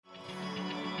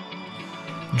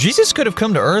Jesus could have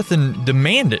come to earth and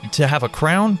demanded to have a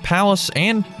crown, palace,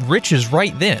 and riches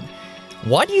right then.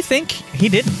 Why do you think he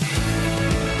didn't?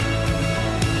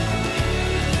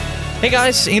 Hey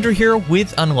guys, Andrew here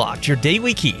with Unlocked, your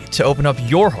daily key to open up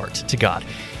your heart to God.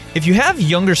 If you have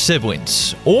younger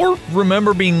siblings, or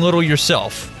remember being little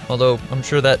yourself, although I'm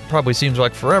sure that probably seems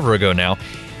like forever ago now,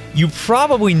 you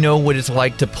probably know what it's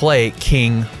like to play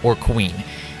king or queen.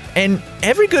 And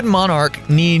every good monarch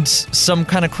needs some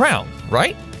kind of crown,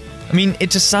 right? I mean,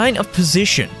 it's a sign of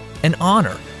position and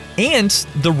honor, and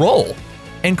the role.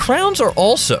 And crowns are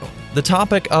also the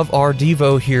topic of our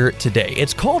Devo here today.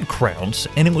 It's called Crowns,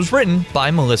 and it was written by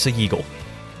Melissa Yeagle.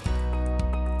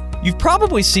 You've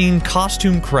probably seen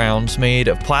costume crowns made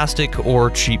of plastic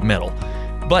or cheap metal,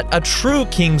 but a true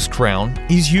king's crown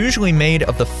is usually made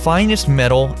of the finest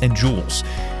metal and jewels.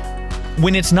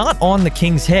 When it's not on the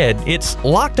king's head, it's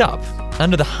locked up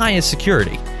under the highest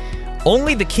security.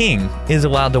 Only the king is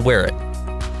allowed to wear it.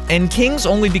 And kings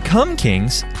only become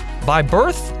kings by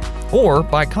birth or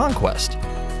by conquest.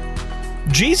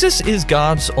 Jesus is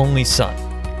God's only son.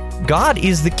 God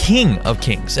is the King of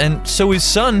kings, and so his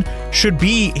son should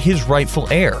be his rightful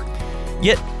heir.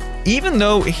 Yet, even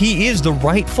though he is the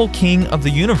rightful king of the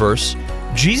universe,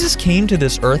 Jesus came to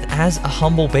this earth as a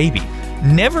humble baby,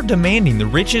 never demanding the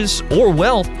riches or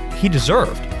wealth he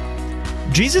deserved.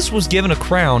 Jesus was given a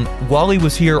crown while he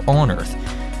was here on earth,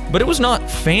 but it was not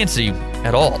fancy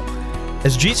at all.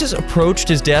 As Jesus approached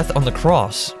his death on the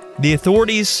cross, the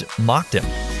authorities mocked him.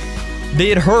 They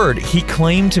had heard he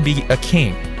claimed to be a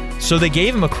king, so they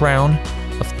gave him a crown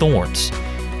of thorns.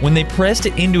 When they pressed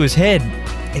it into his head,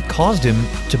 it caused him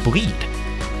to bleed.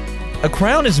 A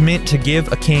crown is meant to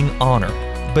give a king honor,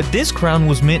 but this crown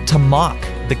was meant to mock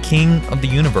the king of the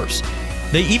universe.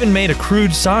 They even made a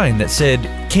crude sign that said,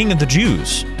 "King of the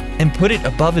Jews," and put it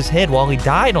above his head while he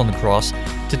died on the cross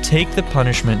to take the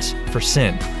punishment for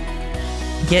sin.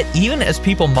 Yet even as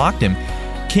people mocked him,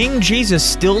 King Jesus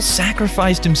still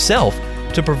sacrificed himself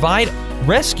to provide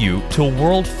rescue to a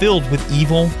world filled with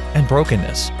evil and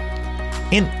brokenness.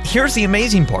 And here's the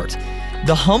amazing part.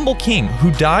 The humble king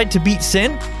who died to beat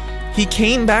sin, he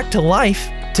came back to life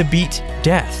to beat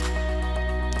death.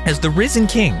 As the risen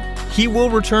king, he will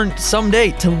return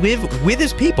someday to live with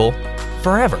his people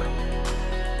forever.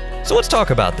 So let's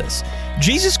talk about this.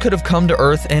 Jesus could have come to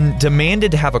earth and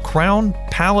demanded to have a crown,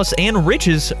 palace, and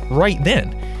riches right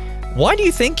then. Why do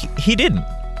you think he didn't?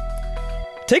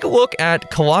 Take a look at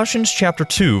Colossians chapter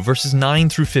 2, verses 9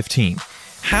 through 15.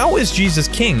 How is Jesus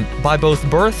king by both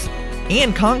birth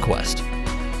and conquest?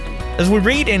 As we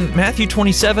read in Matthew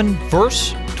 27,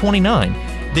 verse 29,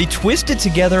 they twisted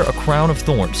together a crown of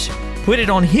thorns, put it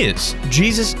on his,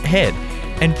 Jesus' head,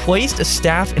 and placed a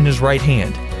staff in his right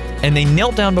hand. And they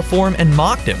knelt down before him and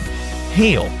mocked him,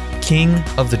 "Hail, King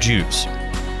of the Jews."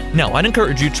 Now, I'd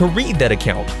encourage you to read that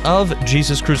account of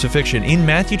Jesus' crucifixion in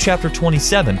Matthew chapter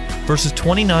 27, verses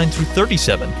 29 through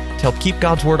 37, to help keep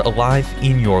God's word alive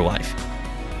in your life.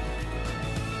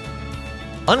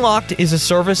 Unlocked is a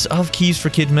service of Keys for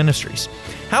Kids Ministries.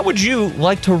 How would you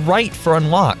like to write for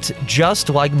Unlocked, just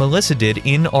like Melissa did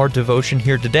in our devotion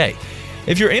here today?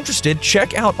 If you're interested,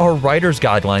 check out our writer's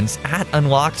guidelines at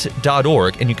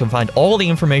unlocked.org, and you can find all the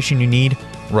information you need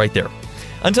right there.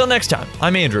 Until next time,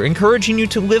 I'm Andrew, encouraging you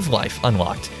to live life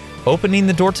unlocked, opening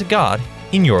the door to God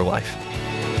in your life.